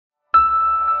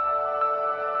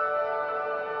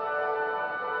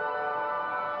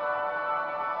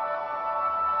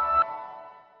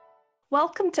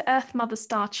Welcome to Earth Mother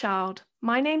Star Child.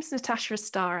 My name's Natasha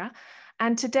Astara,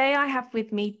 and today I have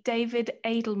with me David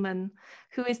Edelman,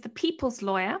 who is the people's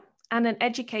lawyer and an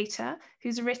educator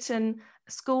who's written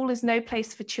School is No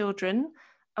Place for Children,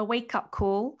 A Wake-Up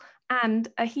Call, and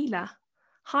A Healer.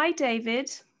 Hi,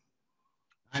 David.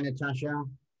 Hi, Natasha.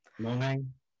 Morning.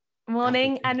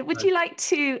 Morning. And would you like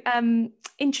to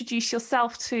introduce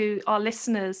yourself to our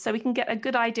listeners so we can get a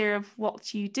good idea of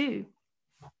what you do?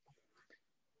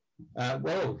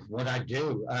 Well, what I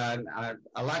do, I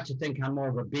like to think I'm more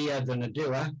of a beer than a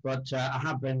doer, but I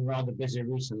have been rather busy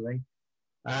recently.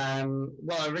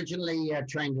 Well, originally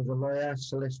trained as a lawyer,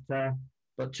 solicitor,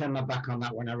 but turned my back on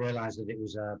that when I realized that it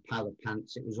was a pile of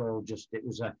pants. It was all just,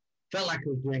 felt like I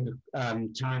was doing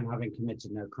time having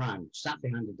committed no crime. Sat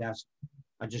behind a desk.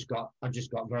 I just got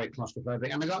very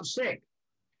claustrophobic and I got sick.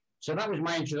 So that was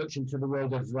my introduction to the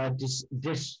world of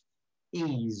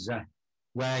dis-ease,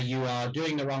 where you are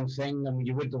doing the wrong thing and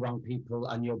you're with the wrong people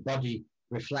and your body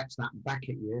reflects that back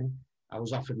at you. I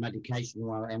was offered medication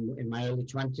while in my early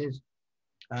 20s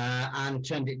and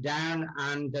turned it down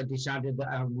and decided that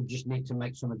I would just need to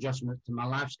make some adjustments to my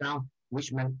lifestyle,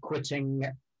 which meant quitting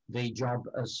the job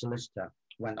as solicitor.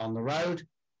 Went on the road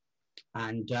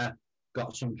and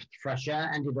got some fresh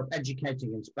air, ended up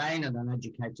educating in Spain and then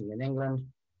educating in England.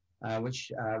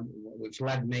 Which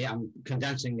led me, I'm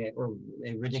condensing it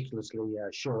ridiculously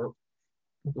short,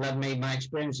 led me, my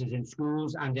experiences in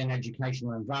schools and in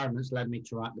educational environments led me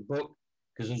to write the book,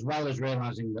 because as well as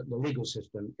realizing that the legal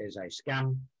system is a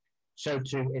scam, so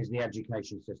too is the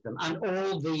education system. And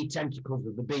all the tentacles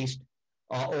of the beast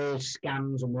are all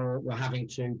scams, and we're having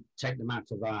to take them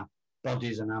out of our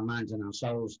bodies and our minds and our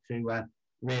souls to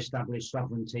re-establish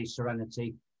sovereignty,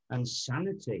 serenity, and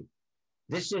sanity.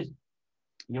 This is,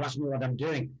 you ask me what I'm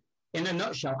doing. In a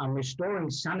nutshell, I'm restoring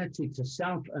sanity to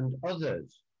self and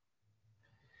others.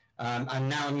 And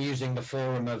now I'm using the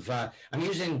forum of, I'm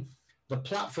using the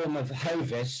platform of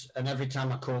Hovis, and every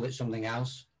time I call it something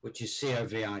else, which is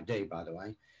COVID, by the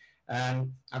way, I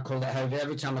call it Hovis.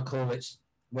 Every time I call it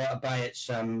by its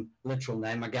literal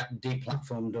name, I get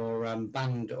deplatformed or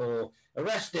banned or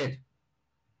arrested.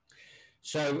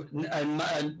 So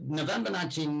November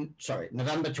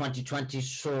 2020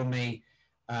 saw me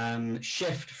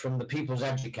shift from the people's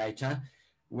educator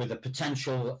with a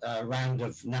potential round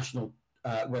of national,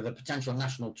 with a potential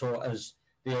national tour as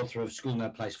the author of School No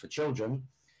Place for Children,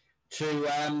 to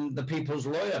the people's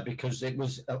lawyer, because it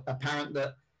was apparent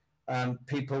that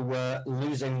people were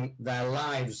losing their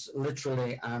lives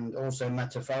literally and also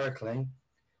metaphorically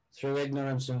through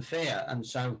ignorance and fear. And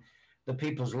so the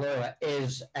people's lawyer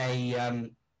is a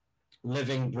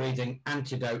living, breathing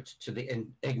antidote to the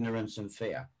ignorance and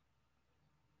fear.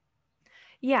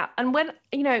 Yeah, and when,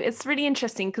 it's really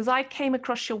interesting because I came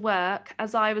across your work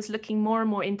as I was looking more and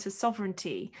more into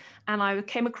sovereignty, and I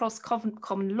came across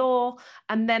common law,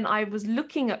 and then I was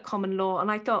looking at common law and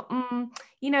I thought,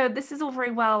 this is all very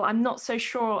well. I'm not so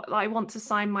sure I want to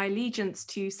sign my allegiance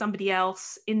to somebody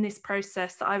else in this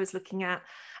process that I was looking at.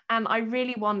 And I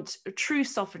really want true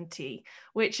sovereignty,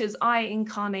 which is I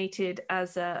incarnated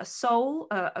as a soul,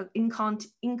 an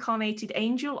incarnated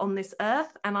angel on this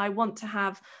earth. And I want to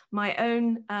have my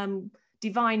own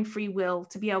divine free will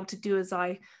to be able to do as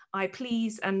I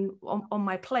please and on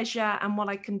my pleasure, and what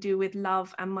I can do with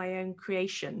love and my own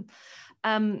creation.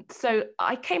 So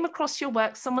I came across your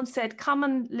work. Someone said, come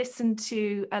and listen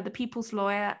to the People's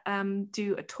Lawyer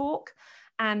do a talk.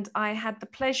 And I had the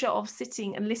pleasure of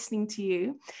sitting and listening to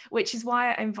you, which is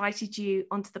why I invited you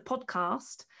onto the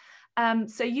podcast.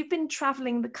 So you've been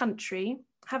traveling the country,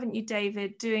 haven't you,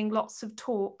 David, doing lots of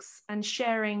talks and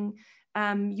sharing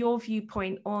your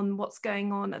viewpoint on what's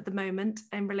going on at the moment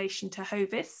in relation to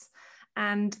Hovis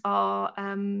and our,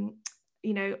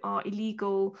 our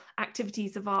illegal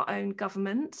activities of our own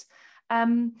government.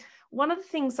 One of the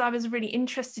things I was really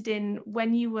interested in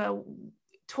when you were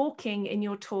talking in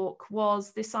your talk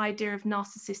was this idea of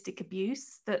narcissistic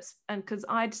abuse. And because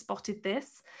I'd spotted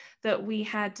this, that we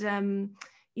had,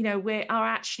 we are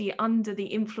actually under the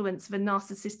influence of a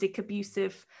narcissistic,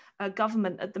 abusive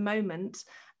government at the moment.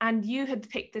 And you had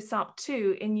picked this up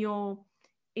too in your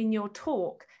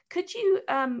talk. Could you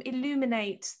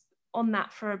illuminate on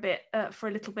that for a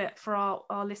little bit for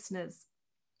our listeners?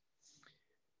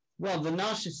 Well, the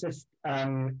narcissist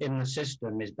in the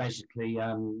system is basically,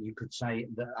 you could say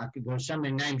that there are so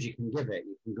many names you can give it.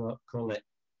 You can call it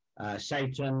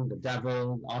Satan, the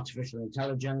devil, artificial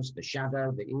intelligence, the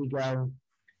shadow, the ego,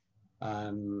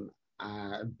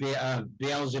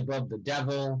 Beelzebub, the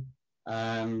devil,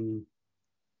 and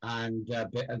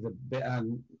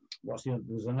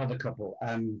there's another couple,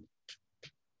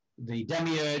 the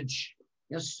demiurge,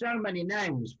 There's so many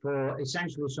names for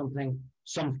essentially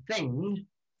something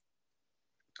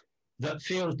that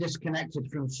feels disconnected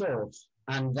from source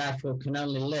and therefore can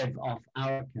only live off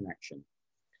our connection.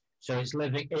 So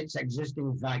it's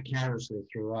existing vicariously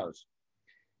through us.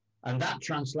 And that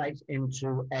translates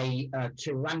into a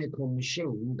tyrannical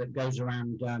machine that goes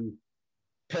around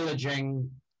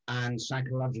pillaging and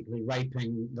psychologically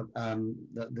raping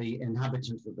the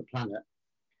inhabitants of the planet.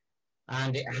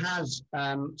 And it has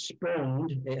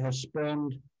spawned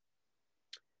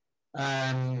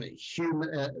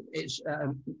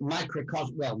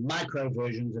micro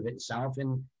versions of itself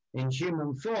in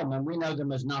human form, and we know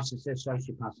them as narcissists,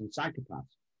 sociopaths, and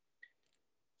psychopaths.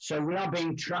 So we are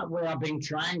being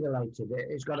triangulated.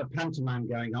 It's got a pantomime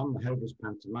going on, the Hovis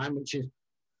pantomime, which is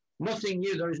nothing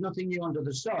new. There is nothing new under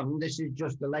the sun. This is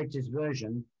just the latest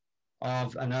version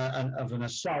of an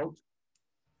assault,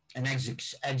 an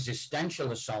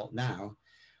existential assault now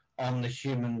on the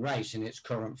human race in its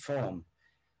current form.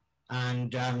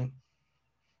 And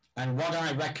what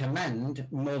I recommend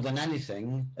more than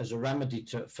anything as a remedy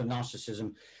for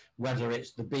narcissism, whether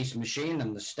it's the beast machine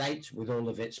and the state with all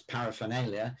of its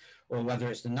paraphernalia, or whether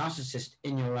it's the narcissist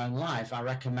in your own life, I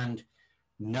recommend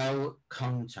no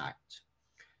contact.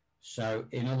 So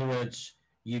in other words,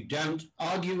 you don't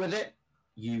argue with it,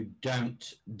 you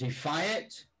don't defy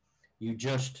it, you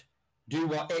just do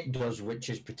what it does, which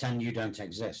is pretend you don't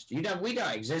exist. We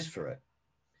don't exist for it.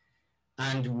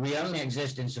 And we only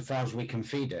exist insofar as we can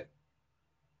feed it.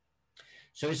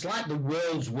 So it's like the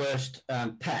world's worst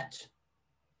pet.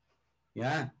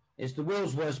 Yeah, it's the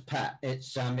world's worst pet.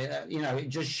 It's it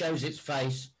just shows its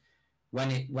face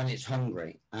when it's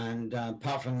hungry, and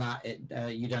apart from that,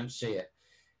 you don't see it.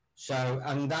 So,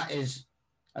 and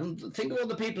think of all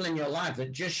the people in your life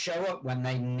that just show up when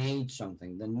they need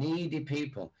something. The needy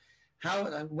people.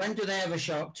 When do they ever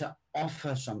show up to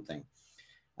offer something?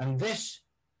 And this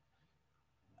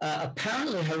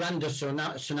apparently horrendous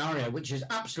scenario, which is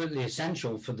absolutely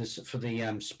essential for the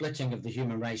splitting of the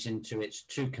human race into its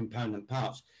two component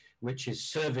parts, which is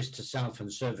service to self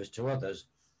and service to others.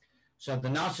 So the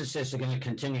narcissists are going to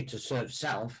continue to serve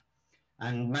self,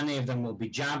 and many of them will be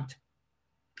jabbed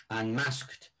and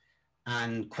masked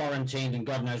and quarantined and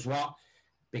God knows what,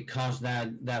 because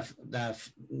they're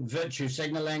virtue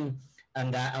signaling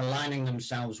and they're aligning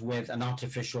themselves with an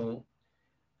artificial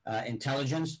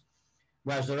intelligence.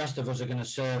 Whereas the rest of us are going to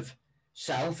serve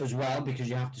self as well, because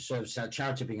you have to serve self.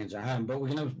 Charity begins at home, but we're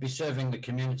going to be serving the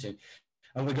community,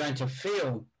 and we're going to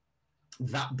feel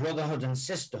that brotherhood and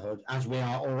sisterhood as we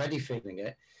are already feeling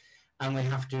it. And we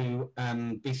have to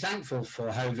be thankful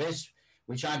for Hovis,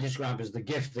 which I describe as the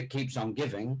gift that keeps on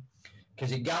giving,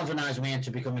 because it galvanized me into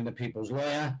becoming the people's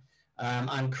lawyer.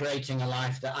 I'm creating a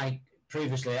life that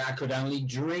previously I could only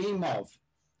dream of.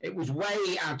 It was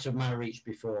way out of my reach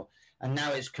before. And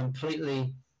now it's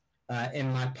completely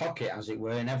in my pocket, as it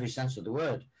were, in every sense of the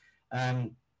word.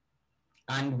 And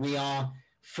we are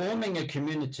forming a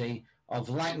community of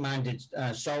like-minded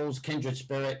souls, kindred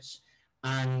spirits,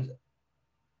 and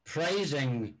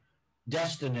praising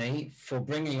destiny for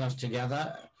bringing us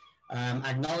together,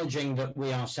 acknowledging that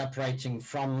we are separating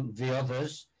from the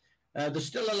others. There's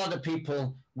still a lot of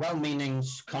people, well-meaning,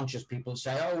 conscious people,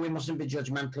 say, oh, we mustn't be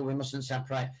judgmental, we mustn't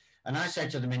separate. And I say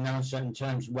to them in no uncertain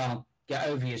terms, well, get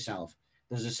over yourself.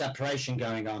 There's a separation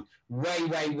going on way,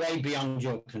 way, way beyond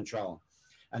your control.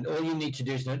 And all you need to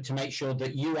do is to make sure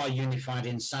that you are unified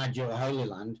inside your holy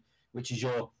land, which is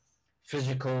your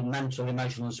physical, mental,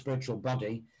 emotional, and spiritual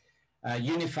body.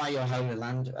 Unify your holy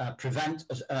land, prevent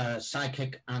a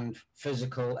psychic and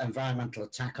physical environmental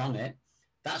attack on it.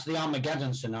 That's the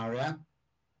Armageddon scenario.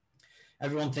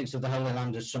 Everyone thinks of the Holy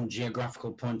Land as some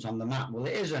geographical point on the map. Well,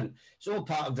 it isn't. It's all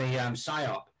part of the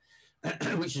PSYOP,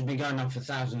 which has been going on for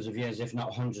thousands of years, if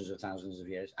not hundreds of thousands of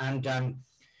years. And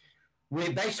we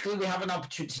have an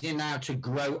opportunity now to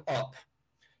grow up.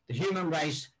 The human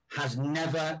race has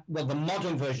never, well, the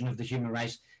modern version of the human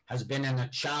race has been in a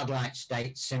childlike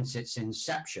state since its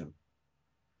inception.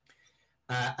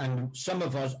 And some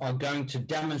of us are going to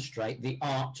demonstrate the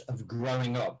art of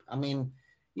growing up. I mean,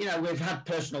 we've had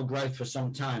personal growth for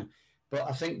some time, but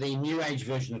I think the new age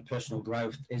version of personal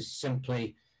growth is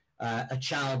simply a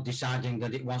child deciding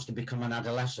that it wants to become an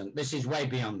adolescent. This is way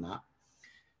beyond that.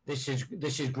 This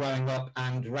is growing up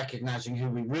and recognizing who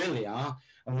we really are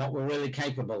and what we're really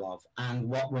capable of and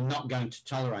what we're not going to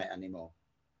tolerate anymore.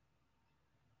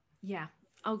 Yeah.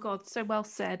 Oh God, so well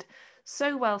said.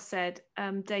 So well said,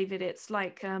 David. It's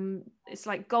like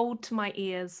gold to my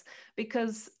ears,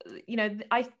 because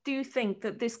I do think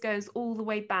that this goes all the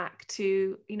way back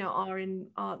to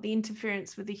the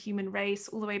interference with the human race,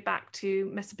 all the way back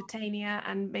to Mesopotamia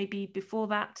and maybe before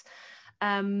that.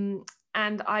 And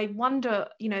I wonder,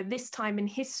 this time in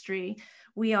history,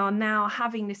 we are now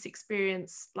having this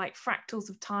experience like fractals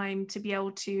of time to be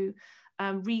able to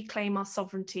reclaim our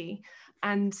sovereignty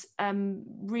and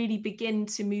really begin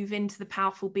to move into the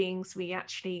powerful beings we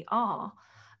actually are,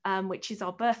 which is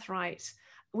our birthright,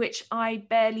 which I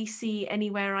barely see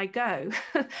anywhere I go.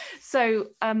 So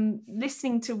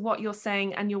listening to what you're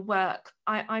saying and your work,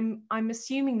 I'm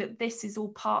assuming that this is all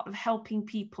part of helping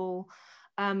people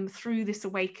through this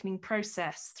awakening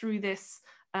process, through this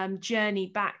journey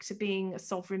back to being a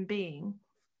sovereign being.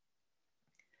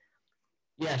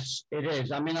 Yes, it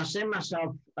is. I mean, I see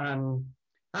myself,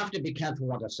 I have to be careful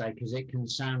what I say because it can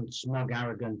sound smug,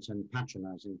 arrogant and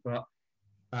patronizing, but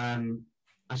I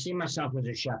see myself as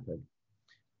a shepherd.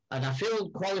 And I feel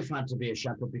qualified to be a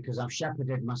shepherd because I've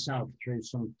shepherded myself through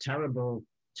some terribly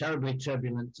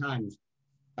turbulent times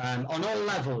on all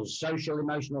levels, social,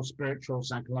 emotional, spiritual,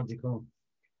 psychological.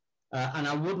 And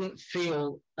I wouldn't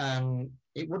feel,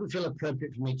 it wouldn't feel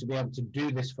appropriate for me to be able to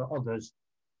do this for others.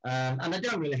 And I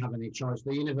don't really have any choice.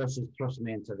 The universe has thrust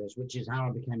me into this, which is how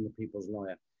I became the people's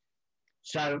lawyer.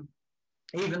 So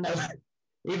even though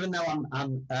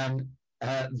I'm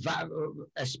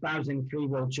espousing free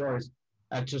will choice,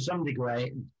 to some degree,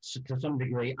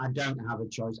 I don't have a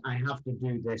choice. I have to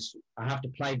do this. I have to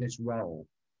play this role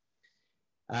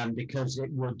because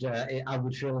I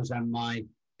would feel as though my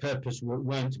purpose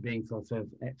weren't being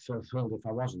fulfilled if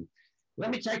I wasn't. Let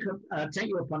me take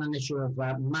you up on an issue of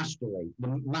mastery.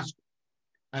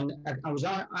 And I was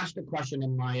asked a question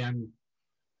in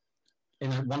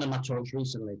one of my talks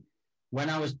recently, when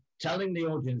I was telling the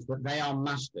audience that they are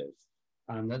masters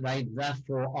and that they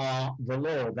therefore are the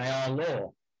law. They are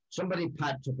law. Somebody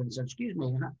piped up and said, "Excuse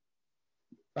me,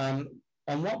 on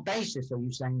what basis are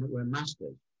you saying that we're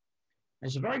masters?"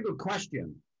 It's a very good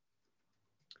question.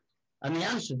 And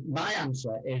my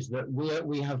answer is that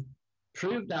we have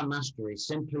proved our mastery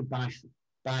simply by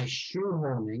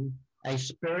shoehorning a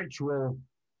spiritual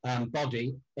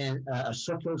body, in a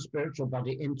subtle spiritual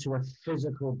body, into a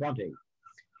physical body.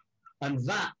 And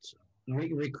that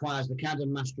requires the kind of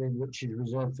mastery which is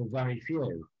reserved for very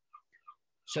few.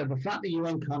 So the fact that you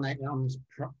incarnate on this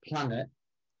planet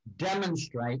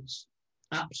demonstrates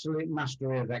absolute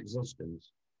mastery of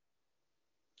existence.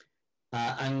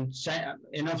 Enough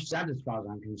said as far as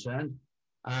I'm concerned.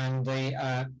 And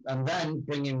then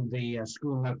bringing the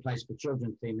School No Place for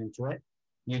Children theme into it,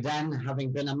 you then,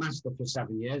 having been a master for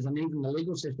 7 years, and even the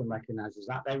legal system recognizes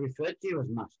that, they refer to you as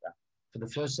master. For the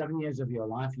first 7 years of your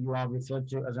life, you are referred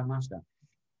to as a master.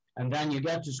 And then you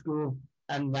go to school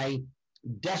and they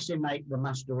decimate the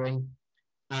mastery.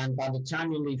 And by the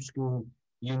time you leave school,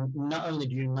 you not only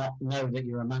do you not know that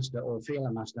you're a master or feel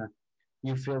a master,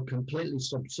 you feel completely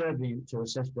subservient to a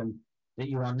system that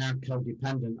you are now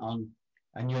codependent on.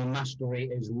 And your mastery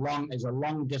is a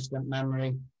long distant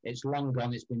memory. It's long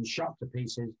gone. It's been shot to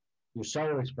pieces. Your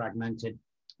soul is fragmented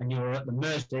and you're at the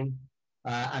mercy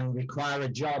and require a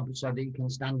job so that you can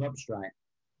stand up straight.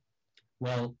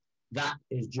 Well, that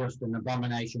is just an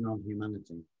abomination on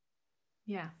humanity.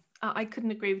 Yeah, I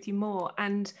couldn't agree with you more.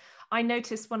 And I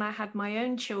noticed when I had my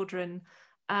own children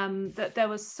that there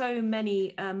were so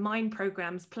many mind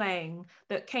programs playing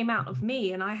that came out of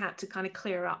me, and I had to kind of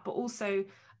clear up, but also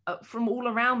from all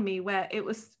around me, where it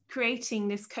was creating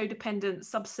this codependent,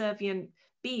 subservient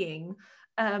being,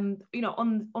 on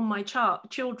my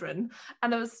children.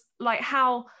 And I was like,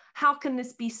 how can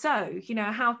this be so?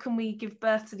 How can we give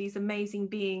birth to these amazing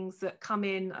beings that come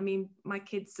in? I mean, my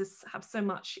kids just have so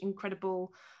much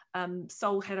incredible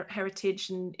soul heritage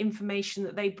and information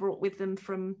that they brought with them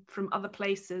from other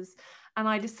places. And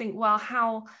I just think, well,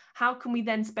 how can we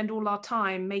then spend all our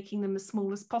time making them as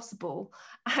small as possible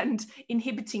and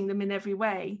inhibiting them in every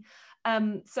way?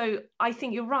 So I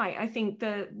think you're right. I think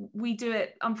that we do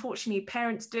it, unfortunately,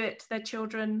 parents do it to their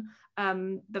children.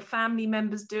 The family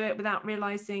members do it without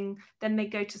realizing. Then they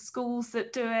go to schools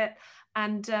that do it.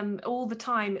 And all the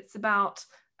time it's about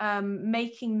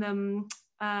making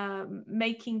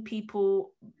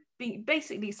people being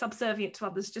basically subservient to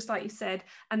others, just like you said,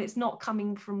 and it's not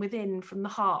coming from within, from the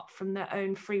heart, from their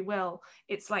own free will.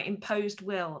 It's like imposed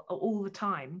will all the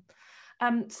time.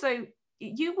 So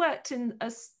you worked in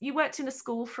a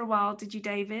school for a while, did you,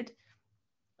 David?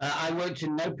 I worked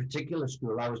in no particular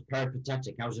school. I was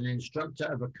peripatetic. I was an instructor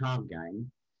of a card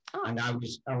game, and I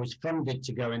was funded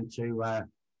to go into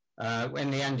In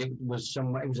the end, it was a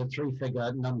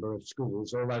 3-figure number of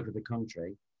schools all over the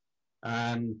country,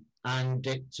 and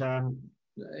it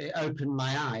opened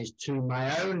my eyes to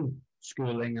my own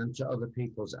schooling and to other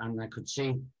people's, and I could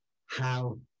see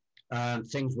how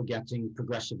things were getting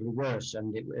progressively worse,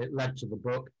 and it led to the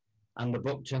book. And the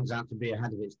book turns out to be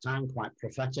ahead of its time, quite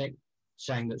prophetic,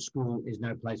 saying that school is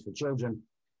no place for children,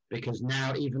 because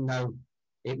now, even though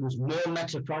it was more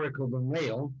metaphorical than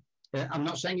real, I'm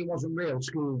not saying it wasn't real.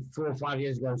 School 4 or 5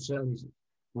 years ago certainly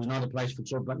was not a place for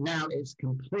children, but now it's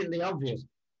completely obvious.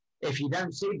 If you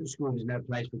don't see that school is no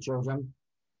place for children,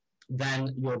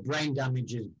 then your brain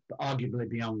damage is arguably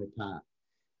beyond repair.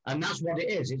 And that's what it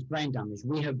is, it's brain damage.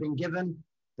 We have been given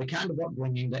the kind of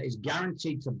upbringing that is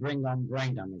guaranteed to bring on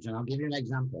brain damage. And I'll give you an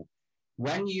example.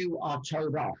 When you are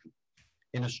told off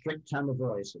in a strict tone of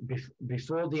voice,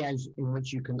 before the age in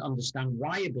which you can understand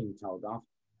why you're being told off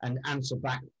and answer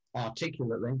back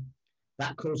articulately,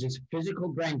 that causes physical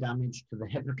brain damage to the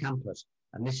hippocampus.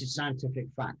 And this is scientific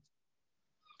fact.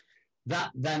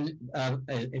 That then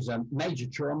is a major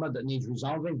trauma that needs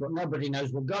resolving, but nobody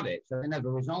knows what got it, so they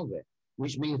never resolve it,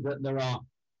 which means that there are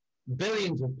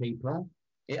billions of people,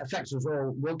 it affects us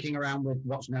all, walking around with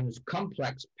what's known as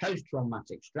complex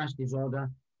post-traumatic stress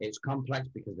disorder. It's complex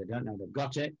because they don't know they've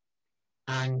got it.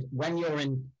 And when you're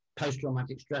in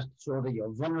post-traumatic stress disorder,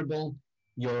 you're vulnerable,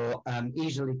 you're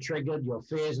easily triggered, your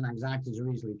fears and anxieties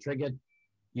are easily triggered.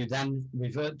 You then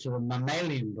revert to the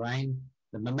mammalian brain.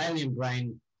 The mammalian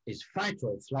brain is fight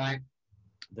or flight.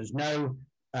 There's no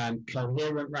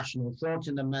coherent rational thought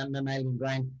in the mammalian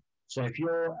brain. So if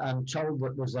you're told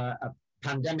that there's a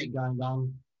pandemic going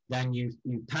on, then you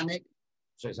panic.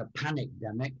 So it's a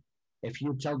panic-demic. If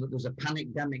you're told that there's a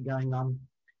panic-demic going on,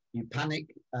 you panic,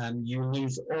 you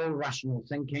lose all rational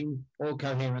thinking, all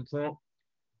coherent thought,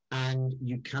 and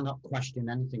you cannot question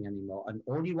anything anymore. And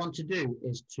all you want to do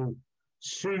is to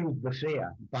soothe the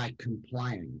fear by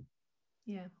complying.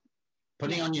 Yeah.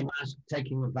 Putting on your mask,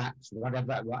 taking the vax,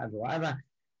 whatever.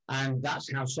 And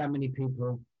that's how so many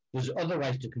people, there's other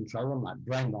ways to control them, like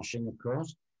brainwashing, of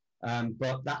course.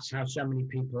 But that's how so many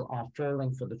people are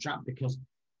falling for the trap, because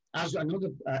as another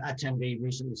attendee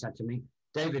recently said to me,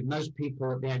 David, most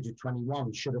people at the age of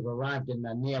 21 should have arrived in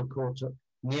their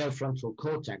neofrontal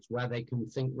cortex, where they can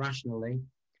think rationally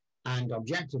and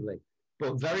objectively.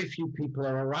 But very few people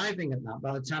are arriving at that.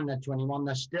 By the time they're 21,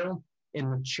 they're still in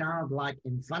the childlike,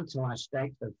 infantilized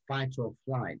state of fight or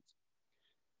flight.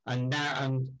 And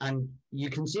now, and you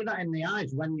can see that in the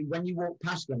eyes when you walk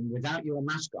past them without your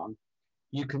mask on.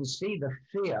 You can see the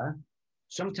fear.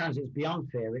 Sometimes it's beyond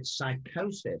fear, it's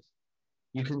psychosis.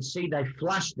 You can see they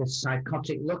flash this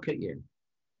psychotic look at you.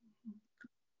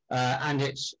 And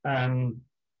it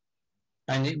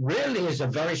really is a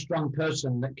very strong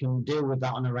person that can deal with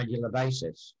that on a regular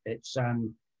basis. It's,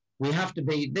 we have to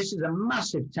be, this is a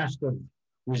massive test of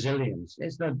resilience.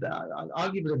 It's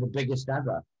arguably the biggest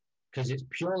ever, because it's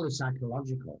purely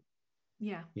psychological.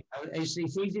 Yeah. You know, it's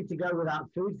easy to go without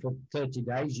food for 30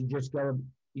 days. You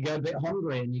go a bit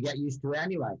hungry and you get used to it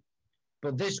anyway.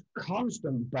 But this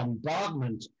constant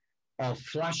bombardment of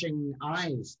flashing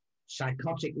eyes,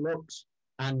 psychotic looks,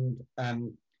 and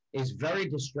is very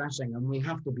distressing, and we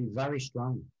have to be very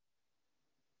strong.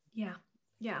 Yeah.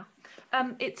 Yeah.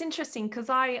 It's interesting because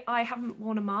I haven't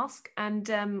worn a mask, and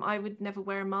I would never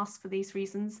wear a mask for these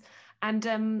reasons.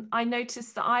 And I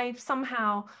noticed that I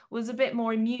somehow was a bit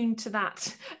more immune to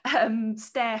that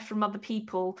stare from other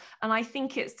people. And I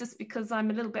think it's just because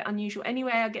I'm a little bit unusual.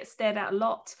 Anyway, I get stared at a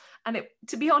lot. And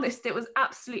to be honest, it was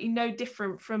absolutely no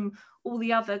different from all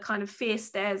the other kind of fear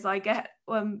stares I get,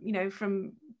 you know,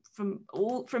 from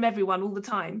everyone all the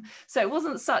time. So it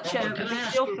wasn't such a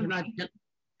big deal for me.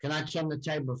 Can I turn the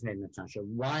tables here, Natasha?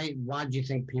 Why do you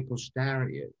think people stare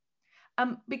at you?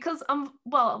 Because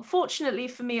well, fortunately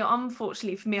for me, or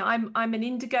unfortunately for me, I'm an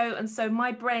indigo, and so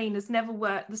my brain has never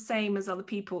worked the same as other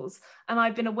people's, and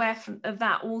I've been aware of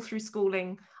that all through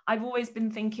schooling. I've always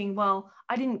been thinking, well,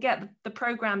 I didn't get the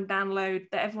program download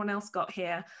that everyone else got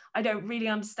here. I don't really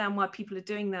understand why people are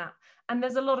doing that, and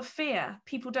there's a lot of fear.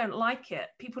 People don't like it.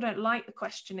 People don't like the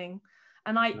questioning,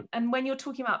 and when you're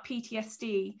talking about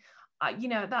PTSD, you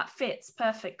know, that fits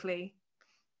perfectly.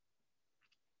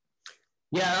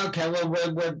 Yeah, okay. Well,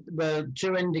 we're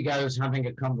two indigos having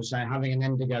an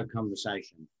indigo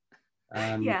conversation.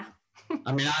 Yeah.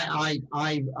 I mean,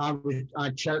 I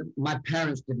chose. My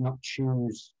parents did not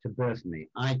choose to birth me.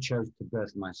 I chose to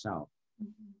birth myself.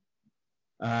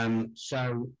 Mm-hmm.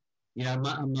 So, you know,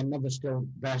 my mother still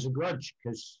bears a grudge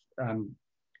because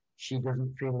she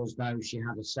doesn't feel as though she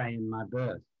had a say in my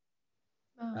birth.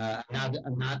 Oh.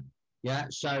 Yeah.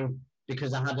 So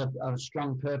because I had a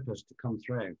strong purpose to come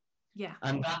through. Yeah.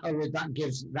 And that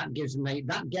gives me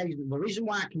the reason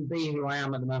why I can be who I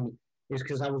am at the moment is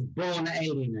because I was born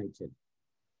alienated.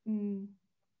 Mm.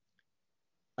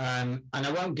 And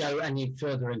I won't go any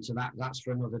further into that. That's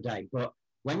for another day. But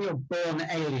when you're born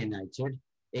alienated,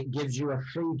 it gives you a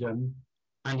freedom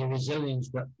and a resilience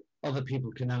that other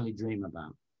people can only dream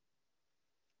about.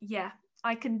 Yeah,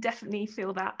 I can definitely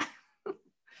feel that.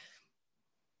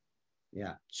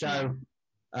 Yeah. So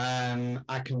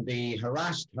I can be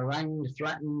harassed, harangued,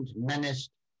 threatened,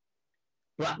 menaced,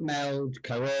 blackmailed,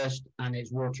 coerced, and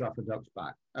it's water off a duck's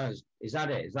back. Oh, is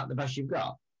that it? Is that the best you've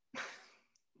got?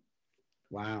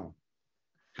 Wow.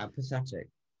 How pathetic.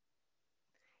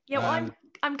 Yeah, well,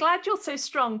 I'm glad you're so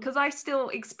strong, because I still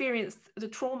experience the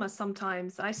trauma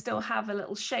sometimes. I still have a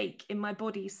little shake in my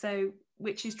body, so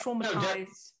which is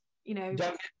traumatized, you know.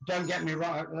 Don't get me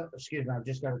wrong. Excuse me, I've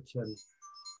just got to turn.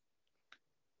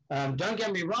 Don't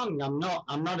get me wrong. I'm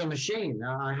not a machine.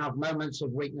 I have moments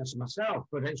of weakness myself,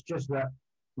 but it's just that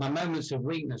my moments of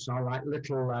weakness are like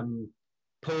little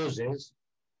pauses,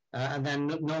 and then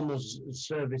normal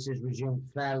services resume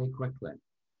fairly quickly.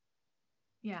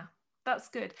 Yeah, that's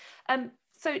good.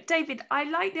 So David, I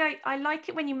like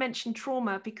it when you mention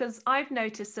trauma, because I've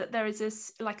noticed that there is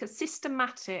this like a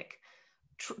systematic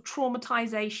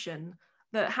traumatization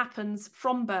that happens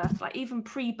from birth, like even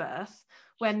pre-birth,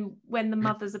 when the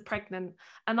mothers are pregnant.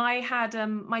 And I had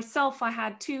myself, I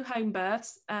had 2 home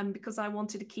births because I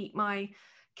wanted to keep my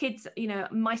kids, you know,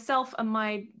 myself and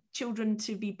my children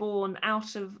to be born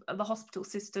out of the hospital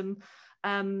system.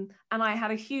 And I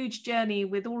had a huge journey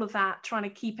with all of that, trying to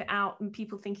keep it out, and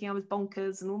people thinking I was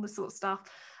bonkers and all this sort of stuff.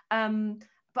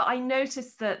 But I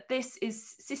noticed that this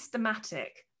is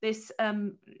systematic, this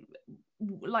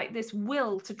like this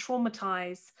will to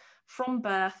traumatize from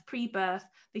birth, pre-birth,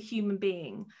 the human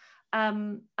being.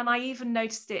 And I even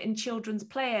noticed it in children's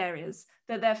play areas,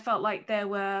 that there felt like there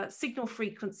were signal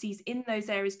frequencies in those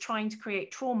areas trying to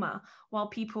create trauma while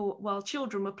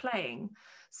children were playing.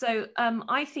 So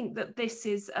I think that this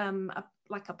is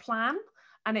like a plan,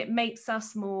 and it makes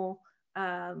us more,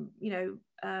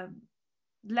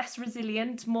 less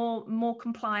resilient, more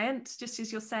compliant, just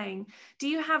as you're saying. Do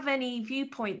you have any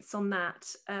viewpoints on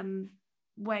that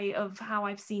way of how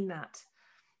I've seen that?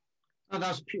 Oh,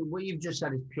 that's pure. What you've just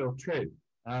said is pure truth.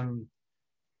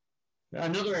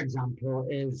 Another example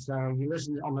is you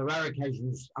listen on the rare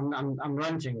occasions. I'm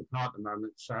renting a car at the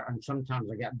moment, and sometimes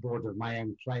I get bored of my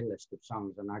own playlist of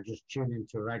songs, and I just tune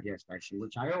into a radio station,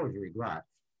 which I always regret,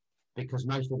 because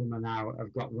most of them are now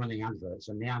have got running adverts,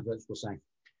 and the adverts will say,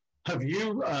 Have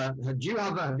you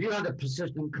had a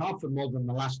persistent cough for more than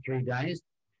the last 3 days?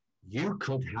 You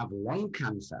could have lung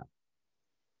cancer.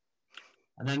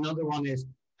 And another one is,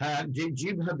 do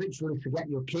you habitually forget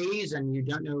your keys, and you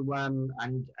don't know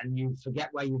and you forget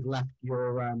where you've left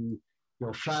your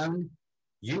phone?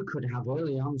 You could have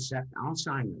early onset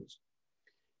Alzheimer's.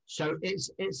 So it's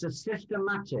a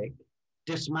systematic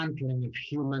dismantling of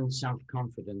human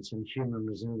self-confidence and human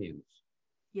resilience.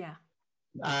 Yeah.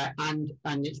 And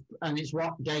it's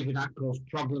what David Icke calls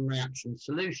problem, reaction,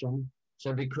 solution.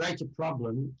 So we create a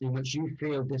problem in which you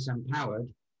feel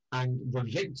disempowered and the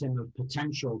victim of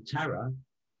potential terror,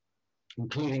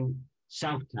 including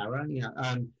self-terror,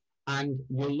 and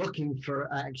you're looking for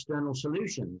external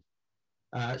solutions.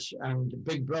 And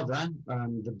Big Brother,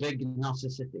 the big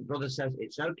narcissistic brother, says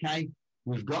it's okay.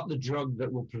 We've got the drug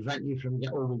that will prevent you from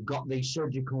or we've got the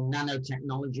surgical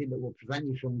nanotechnology that will prevent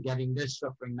you from getting this,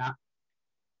 suffering that.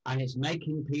 And it's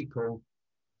making people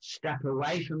step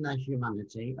away from their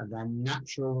humanity and their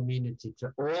natural immunity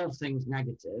to all things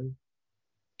negative,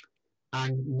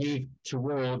 and move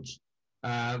towards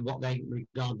what they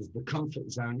regard as the comfort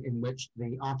zone, in which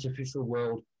the artificial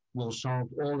world will solve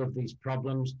all of these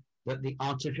problems that the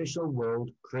artificial world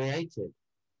created.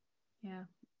 Yeah.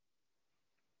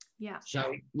 Yeah.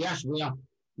 So yes, we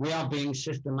are being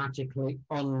systematically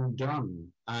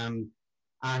undone.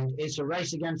 And it's a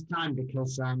race against time,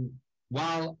 because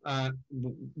while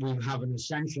we have an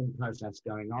ascension process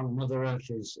going on, Mother Earth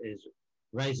is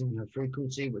raising her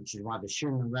frequency, which is why the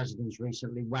Schumann resonance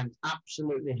recently went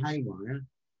absolutely haywire.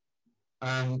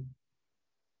 And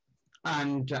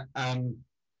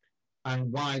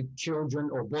why children,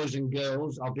 or boys and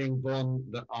girls, are being born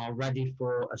that are ready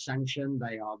for ascension.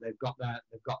 They've got their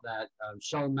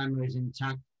soul memories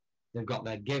intact. They've got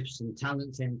their gifts and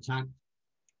talents intact.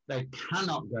 They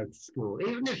cannot go to school,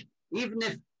 even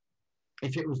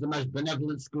if it was the most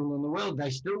benevolent school in the world, they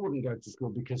still wouldn't go to school,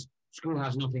 because school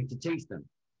has nothing to teach them.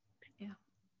 Yeah.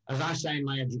 As I say in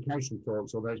my education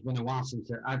talks, although it's been a while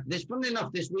since funnily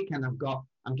enough, this weekend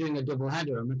I'm doing a double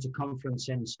header. I'm at a conference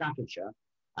in Staffordshire,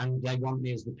 and they want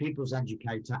me as the people's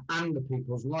educator and the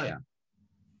people's lawyer.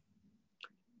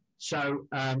 So,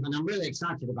 and I'm really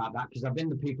excited about that because I've been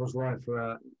the people's lawyer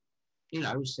for,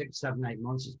 6, 7, 8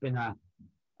 months. It's been,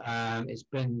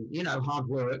 hard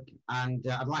work, and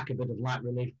I'd like a bit of light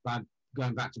relief by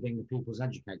going back to being the people's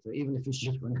educator, even if it's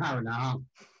just for an hour and a half.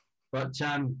 But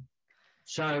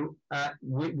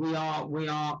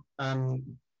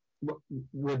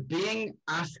we're being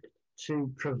asked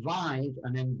to provide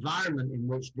an environment in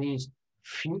which these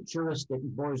futuristic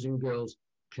boys and girls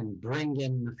can bring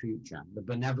in the future, the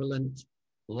benevolent,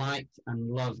 light and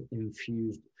love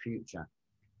infused future.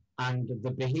 And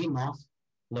the behemoth,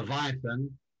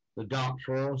 Leviathan, the dark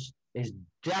force, is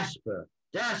desperate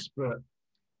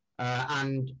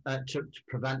to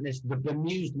prevent this. The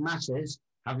bemused masses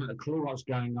haven't a clue what's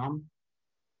going on,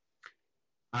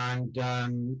 and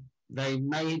they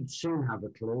may soon have a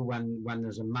clue when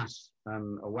there's a mass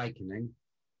awakening.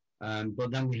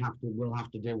 But then we'll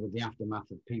have to deal with the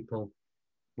aftermath of people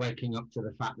waking up to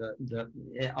the fact that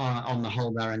on the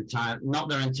whole, not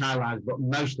their entire lives, but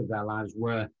most of their lives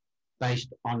were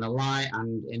based on a lie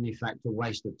and in effect a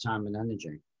waste of time and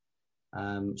energy.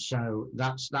 So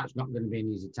that's not going to be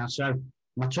an easy task. So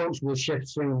my talks will shift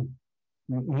soon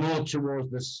more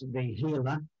towards the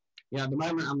healer. At the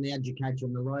moment I'm the educator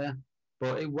and the lawyer,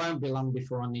 but it won't be long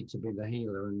before I need to be the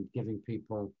healer and giving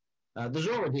people. There's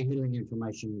already healing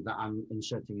information that I'm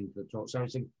inserting into the talk, so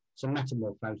it's a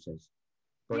metamorphosis.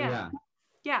 But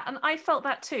yeah, and I felt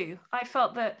that too. I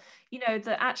felt that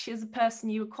that actually as a person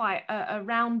you were quite a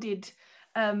rounded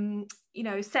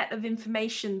set of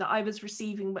information that I was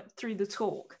receiving through the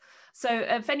talk. So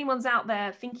if anyone's out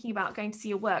there thinking about going to see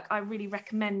your work, I really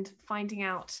recommend finding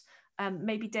out.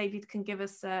 Maybe David can give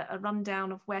us a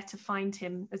rundown of where to find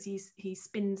him as he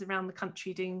spins around the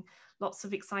country doing lots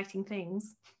of exciting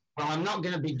things. Well, I'm not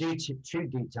going to be too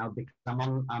detailed because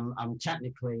I'm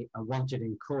technically wanted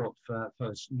in court for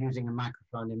using a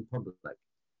microphone in public.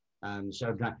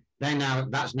 So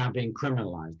that's now being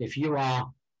criminalized. If you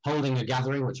are holding a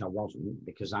gathering, which I wasn't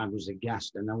because I was a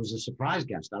guest, and I was a surprise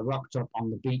guest. I rocked up on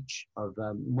the beach of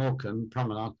Morecambe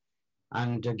Promenade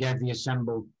and gave the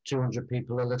assembled 200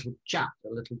 people a little chat, a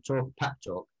little talk, pep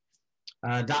talk.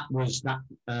 That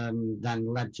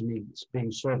then led to me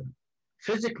being served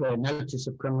physically a notice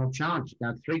of criminal charge.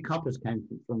 Now, 3 coppers came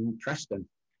from Preston,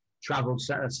 travelled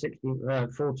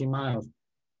 40 miles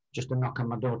just to knock on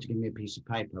my door to give me a piece of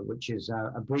paper, which is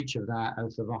a breach of their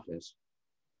oath of office,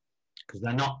 because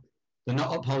they're not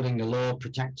upholding the law,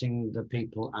 protecting the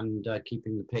people, and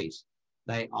keeping the peace.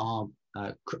 They are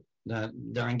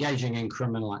they're engaging in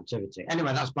criminal activity.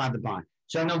 Anyway, that's by the by.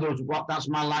 So in other words, that's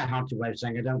my light-hearted way of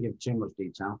saying I don't give too much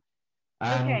detail.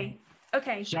 Okay.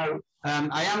 So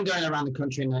I am going around the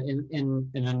country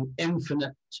in an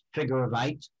infinite figure of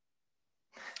 8.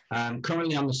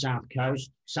 Currently on the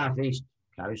southeast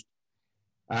coast,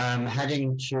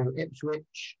 heading to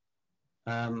Ipswich.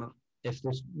 When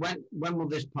will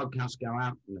this podcast go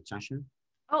out, Natasha?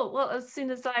 Oh well, as soon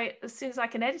as I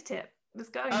can edit it. Let's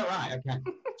go. Oh right, okay.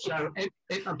 So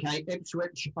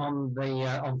Ipswich on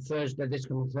Thursday, this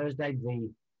coming Thursday,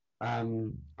 I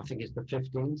think it's the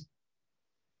 15th.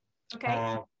 Okay.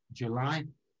 Of July.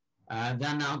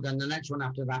 Then the next one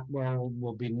after that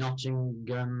will be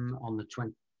Nottingham on the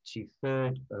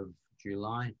 23rd of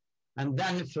July. And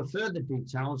then for further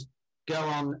details, go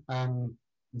on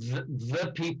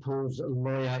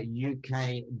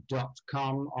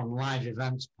thepeopleslawyeruk.com on live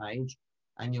events page,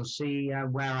 and you'll see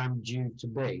where I'm due to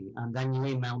be. And then you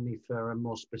email me for a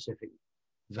more specific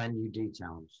venue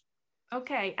details.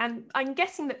 Okay, and I'm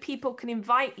guessing that people can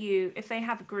invite you if they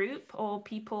have a group or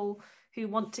people who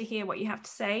want to hear what you have to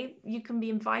say. You can be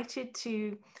invited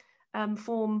to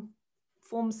form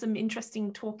some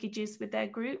interesting talkages with their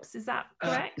groups. Is that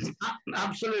correct?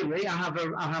 Absolutely. I have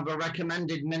a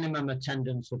recommended minimum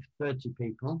attendance of 30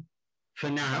 people for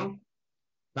now. Okay.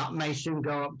 That may soon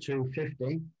go up to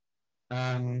 50,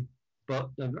 but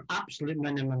the absolute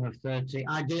minimum of 30.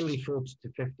 Ideally 40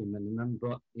 to 50 minimum,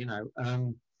 but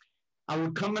I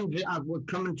would come and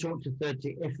talk to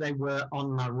 30 if they were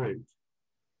on my route.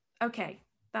 Okay,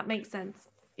 that makes sense.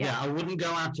 Yeah, I wouldn't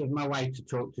go out of my way to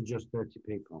talk to just 30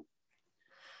 people.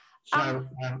 So,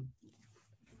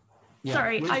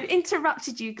 sorry, I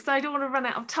interrupted you because I don't want to run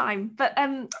out of time. But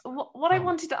what I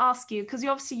wanted to ask you, because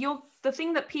you're the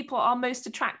thing that people are most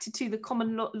attracted to, the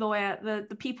common lawyer,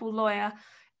 the people lawyer,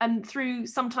 and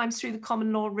sometimes through the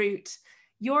common law route,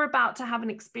 you're about to have an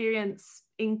experience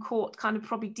in court, kind of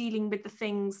probably dealing with the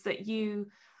things that you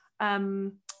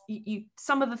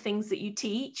some of the things that you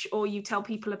teach or you tell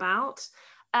people about.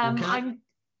 Okay.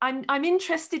 I'm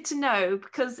interested to know,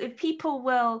 because if people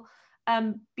will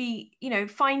be,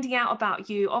 finding out about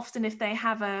you, often if they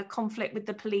have a conflict with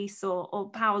the police or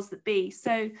powers that be.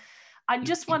 So I'm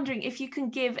just wondering if you can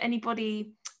give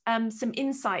anybody some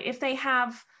insight, if they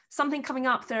have something coming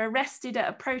up, they're arrested at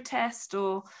a protest,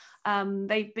 or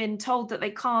they've been told that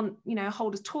they can't,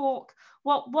 hold a talk.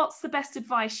 What's the best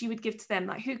advice you would give to them?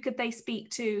 Like, who could they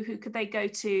speak to? Who could they go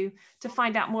to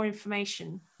find out more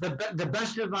information? The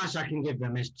best advice I can give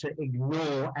them is to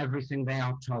ignore everything they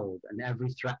are told and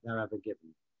every threat they're ever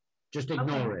given. Just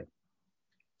ignore it.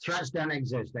 Threats don't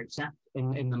exist except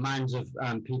in the minds of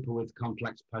people with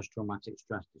complex post-traumatic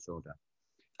stress disorder.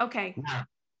 Okay.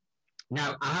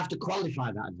 Now, I have to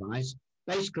qualify that advice.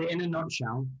 Basically, in a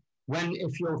nutshell,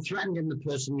 if you're threatening the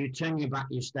person, you turn your back,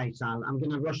 you stay silent. I'm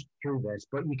going to rush through this,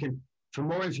 but for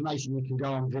more information, you can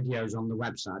go on videos on the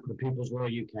website,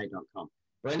 thepeopleslawyeruk.com.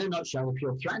 But in a nutshell, if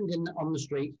you're threatened on the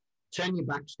street, turn your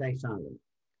back, stay silent.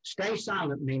 Stay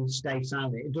silent means stay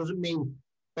silent. It doesn't mean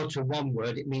utter one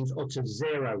word, it means utter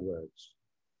 0 words,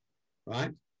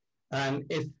 right?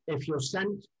 If you're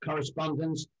sent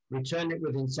correspondence, return it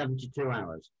within 72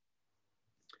 hours.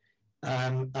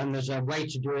 And there's a way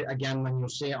to do it again when you'll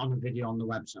see it on a video on the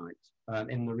website,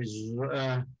 in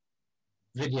the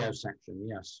video section,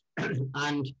 yes.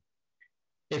 And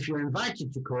if you're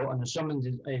invited to court and the summons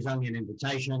is only an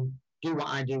invitation, do what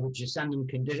I do, which is send them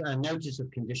a notice of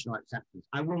conditional acceptance.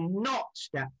 I will not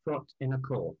step foot in a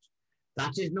court.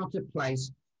 That is not a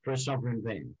place for a sovereign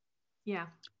being. Yeah.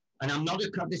 And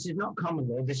this is not common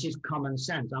law, this is common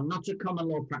sense. I'm not a common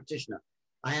law practitioner.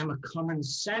 I am a common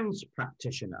sense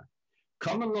practitioner.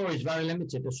 Common law is very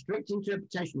limited. A strict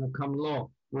interpretation of common law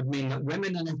would mean that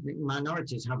women and ethnic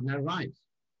minorities have no rights.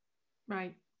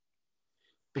 Right.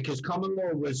 Because common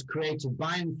law was created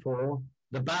by and for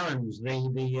the barons,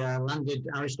 the landed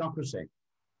aristocracy.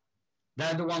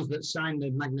 They're the ones that signed the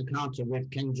Magna Carta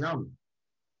with King John.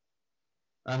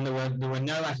 And there were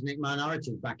no ethnic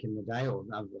minorities back in the day, or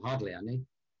hardly any.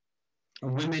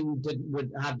 And women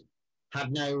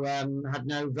had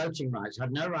no voting rights,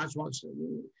 had no rights whatsoever.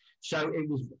 So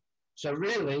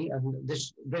really, and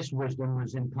this wisdom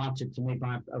was imparted to me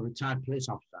by a retired police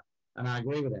officer, and I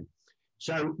agree with him.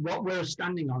 So what we're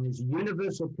standing on is a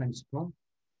universal principle,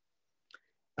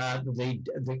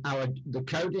 the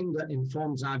coding that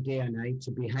informs our DNA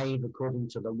to behave according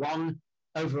to the one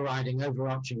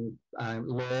overarching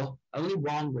law, only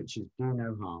one, which is do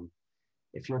no harm.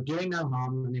 If you're doing no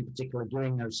harm, and in particular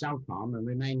doing no self-harm and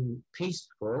remaining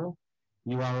peaceful,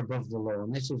 you are above the law.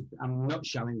 And this is, I'm not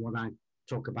showing what I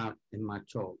talk about in my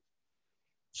talk.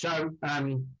 So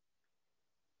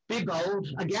be bold.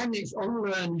 Again, it's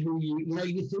unlearn who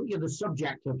you think you're the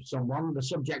subject of someone, the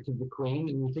subject of the Queen,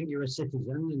 and you think you're a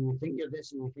citizen, and you think you're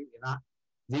this and you think you're that.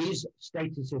 These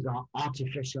statuses are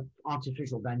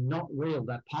artificial. They're not real.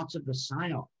 They're part of the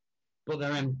psyop, but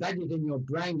they're embedded in your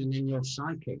brain and in your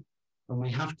psyche. And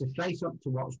we have to face up to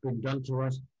what's been done to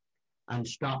us and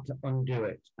start to undo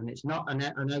it. And it's not an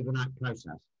overnight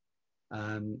process.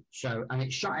 And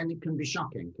it can be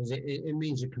shocking because it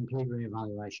means a complete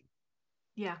reevaluation.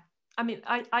 Yeah. I mean,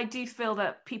 I do feel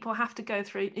that people have to go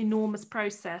through an enormous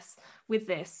process with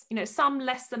this, some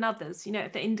less than others, the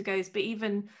indigos, but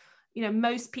even,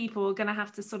 most people are going to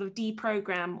have to sort of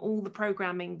deprogram all the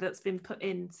programming that's been put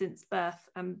in since birth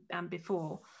and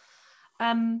before.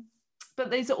 But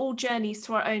these are all journeys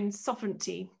to our own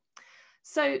sovereignty.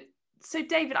 So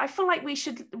David, I feel like we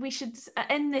should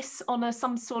end this on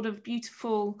some sort of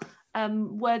beautiful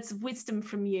words of wisdom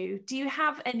from you. Do you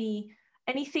have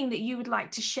anything that you would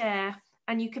like to share?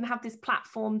 And you can have this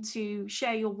platform to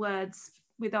share your words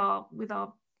with our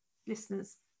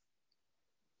listeners.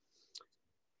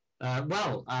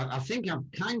 Well, I think I've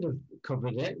kind of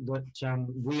covered it, that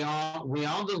we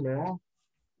are the law.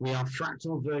 We are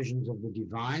fractal versions of the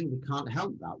divine. We can't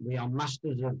help that. We are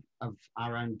masters of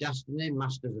our own destiny,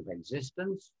 masters of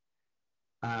existence.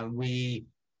 We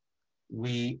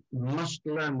must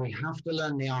learn, we have to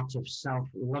learn the art of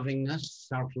self-lovingness,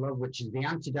 self-love, which is the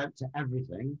antidote to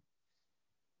everything.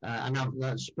 And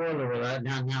spoiler alert,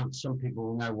 now some people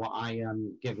will know what I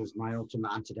give as my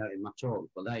ultimate antidote in my talk,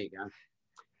 but there you go.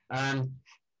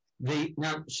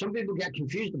 Now, some people get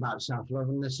confused about self-love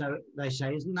and they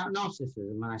say, isn't that narcissism?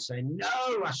 And I say,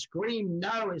 no, I scream,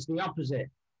 no, it's the opposite.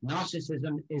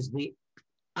 Narcissism is the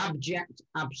abject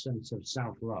absence of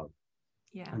self-love.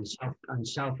 Yeah. And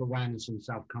self-awareness and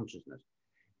self-consciousness.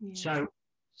 Yeah. So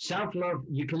self-love,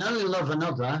 you can only love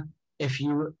another if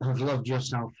you have loved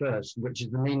yourself first, which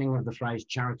is the meaning of the phrase,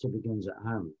 charity begins at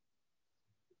home.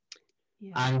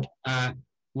 Yeah. And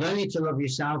learning to love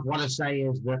yourself, what I say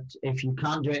is that if you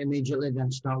can't do it immediately,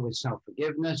 then start with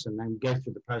self-forgiveness and then go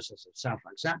through the process of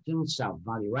self-acceptance,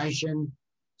 self-valuation,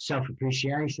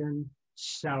 self-appreciation,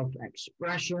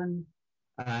 self-expression,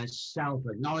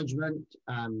 self-acknowledgement,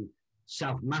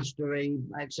 self-mastery,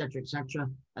 etc., etc.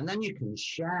 And then you can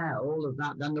share all of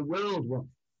that. Then the world will.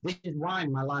 This is why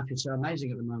my life is so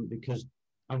amazing at the moment, because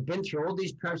I've been through all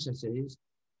these processes,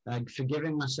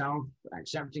 forgiving myself,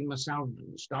 accepting myself,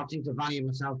 starting to value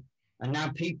myself. And now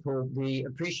people, the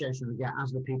appreciation we get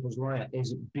as the people's lawyer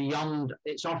is beyond,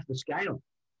 it's off the scale.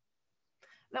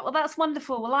 Well, that's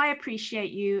wonderful. Well, I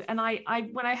appreciate you. And I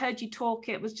when I heard you talk,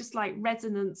 it was just like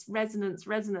resonance, resonance,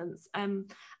 resonance.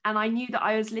 And I knew that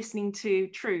I was listening to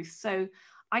truth. So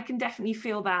I can definitely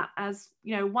feel that as,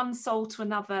 you know, one soul to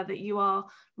another, that you are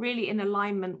really in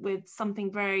alignment with something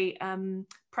very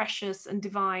precious and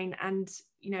divine, and,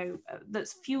 you know,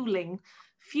 that's fueling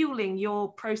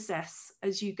your process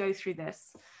as you go through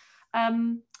this.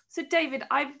 So David,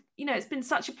 it's been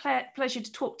such a pleasure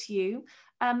to talk to you.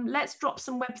 Let's drop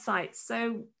some websites.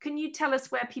 So can you tell us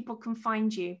where people can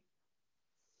find you?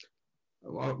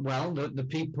 Well, the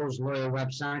People's Lawyer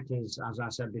website is, as I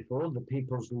said before,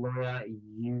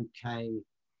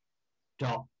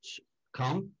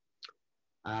 thepeopleslawyeruk.com.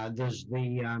 There's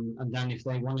and then if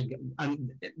they want to get,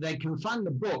 and they can find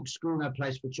the book, School No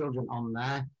Place for Children, on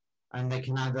there, and they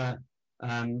can either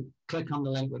click on the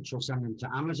link, which will send them to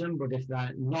Amazon. But if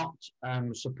they're not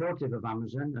supportive of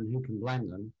Amazon, and who can blame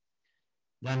them,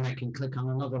 then they can click on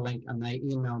another link and they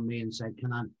email me and say,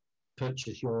 can I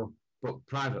purchase your book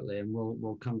privately? And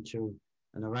we'll come to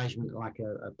an arrangement, like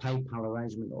a PayPal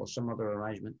arrangement or some other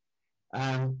arrangement.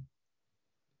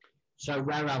 So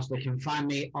where else? They can find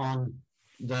me on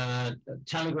the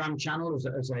Telegram channel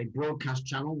as a broadcast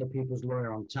channel, The People's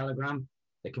Lawyer on Telegram.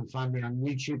 They can find me on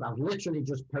YouTube. I've literally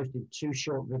just posted 2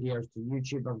 short videos to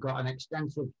YouTube. I've got an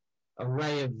extensive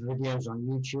array of videos on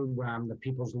YouTube where I'm The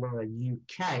People's Lawyer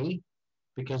UK,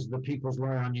 because The People's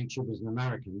Lawyer on YouTube is an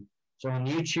American. So on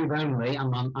YouTube only,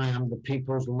 I am The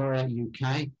People's Lawyer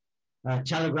UK.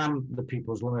 Telegram, The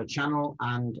People's Lawyer channel,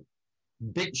 and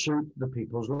BitChute, The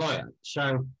People's Lawyer.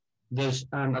 So there's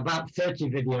about 30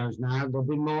 videos now. There'll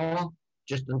be more,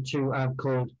 just on 2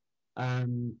 called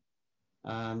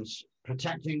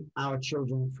Protecting Our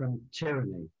Children from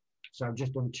Tyranny. So I've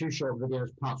just done 2 short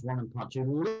videos, parts 1 and part 2,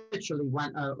 literally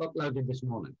uploaded this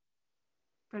morning.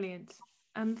 Brilliant.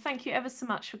 Thank you ever so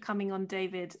much for coming on,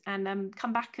 David, and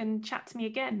come back and chat to me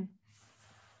again.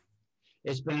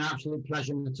 It's been an absolute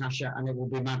pleasure, Natasha, and it will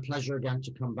be my pleasure again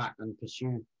to come back and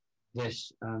pursue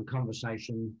this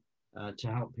conversation to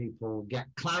help people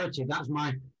get clarity. That's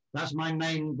my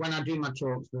main, when I do my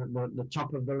talks, the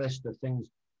top of the list of things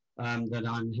that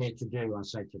I'm here to do, I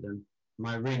say to them,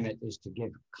 my remit is to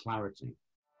give clarity.